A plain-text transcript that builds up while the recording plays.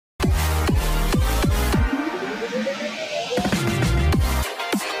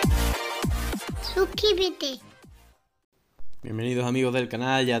Suscríbete. Bienvenidos amigos del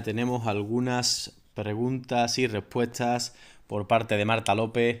canal, ya tenemos algunas preguntas y respuestas por parte de Marta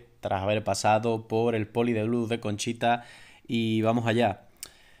López tras haber pasado por el POLIDELUXE de Conchita y vamos allá.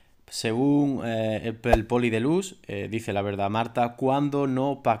 Según el POLIDELUXE, dice la verdad Marta, cuando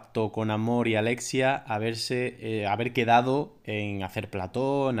no pactó con Amor y Alexia haber quedado en hacer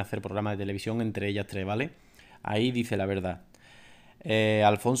plató, en hacer programas de televisión entre ellas tres, ¿vale? Ahí dice la verdad.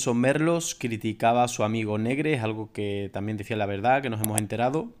 Alfonso Merlos criticaba a su amigo Negre, es algo que también decía la verdad, que nos hemos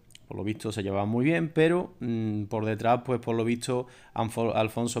enterado. Por lo visto se llevaban muy bien, pero por detrás, pues por lo visto,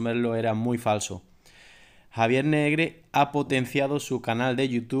 Alfonso Merlos era muy falso. Javier Negre ha potenciado su canal de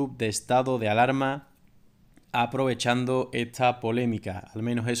YouTube de estado de alarma aprovechando esta polémica. Al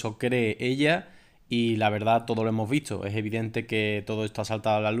menos eso cree ella y la verdad todo lo hemos visto. Es evidente que todo esto ha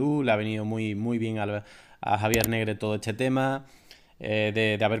saltado a la luz, le ha venido muy bien a Javier Negre todo este tema.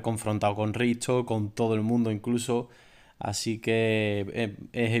 De haber confrontado con Risto, con todo el mundo incluso, así que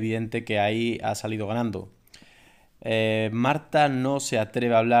es evidente que ahí ha salido ganando. Marta no se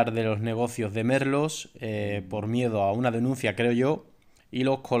atreve a hablar de los negocios de Merlos por miedo a una denuncia, creo yo, y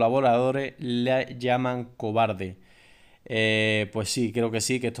los colaboradores le llaman cobarde. Pues sí, creo que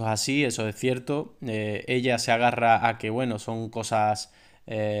sí, que esto es así, eso es cierto. Ella se agarra a que, bueno, son cosas...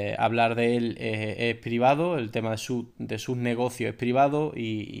 hablar de él es privado, el tema de sus negocios es privado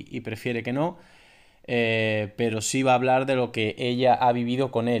y prefiere que no, pero sí va a hablar de lo que ella ha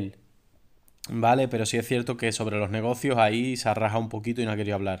vivido con él, ¿vale? Pero sí es cierto que sobre los negocios ahí se arraja un poquito y no ha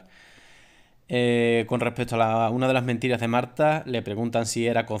querido hablar. Con respecto a una de las mentiras de Marta, le preguntan si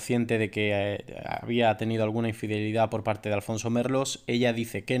era consciente de que había tenido alguna infidelidad por parte de Alfonso Merlos. Ella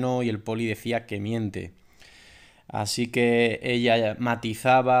dice que no y el poli decía que miente. Así que ella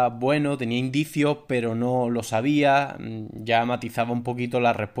matizaba, bueno, tenía indicios, pero no lo sabía, ya matizaba un poquito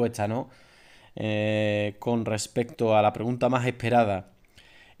la respuesta, ¿no? Con respecto a la pregunta más esperada,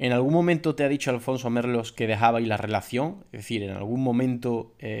 ¿en algún momento te ha dicho Alfonso Merlos que dejabais la relación? Es decir, ¿en algún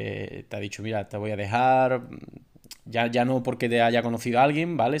momento te ha dicho, mira, te voy a dejar, ya no porque te haya conocido a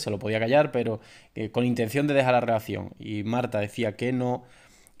alguien, ¿vale? Se lo podía callar, pero con intención de dejar la relación? Y Marta decía que no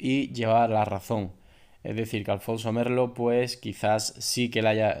y llevaba la razón. Es decir, que Alfonso Merlo, pues quizás sí que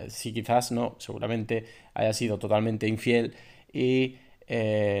quizás no, seguramente haya sido totalmente infiel y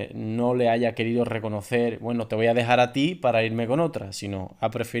no le haya querido reconocer, bueno, te voy a dejar a ti para irme con otra, sino ha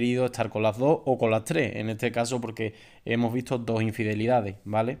preferido estar con las dos o con las tres, en este caso porque hemos visto dos infidelidades,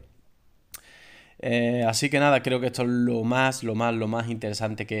 ¿vale? Así que nada, creo que esto es lo más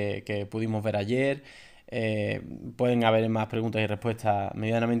interesante que pudimos ver ayer. Pueden haber más preguntas y respuestas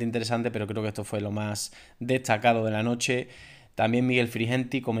medianamente interesantes, pero creo que esto fue lo más destacado de la noche. También Miguel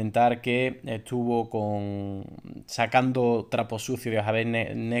Frigenti comentar que estuvo sacando trapos sucios de Javier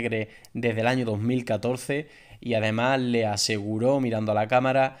Negre desde el año 2014 y además le aseguró, mirando a la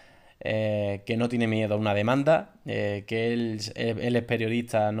cámara, que no tiene miedo a una demanda, que él es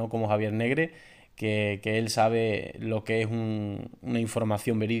periodista, no como Javier Negre, que él sabe lo que es una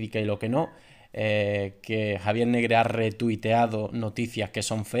información verídica y lo que no, que Javier Negre ha retuiteado noticias que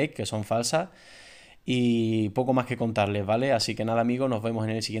son fake, que son falsas, y poco más que contarles, ¿vale? Así que nada amigos, nos vemos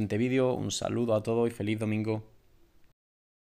en el siguiente vídeo, un saludo a todos y feliz domingo.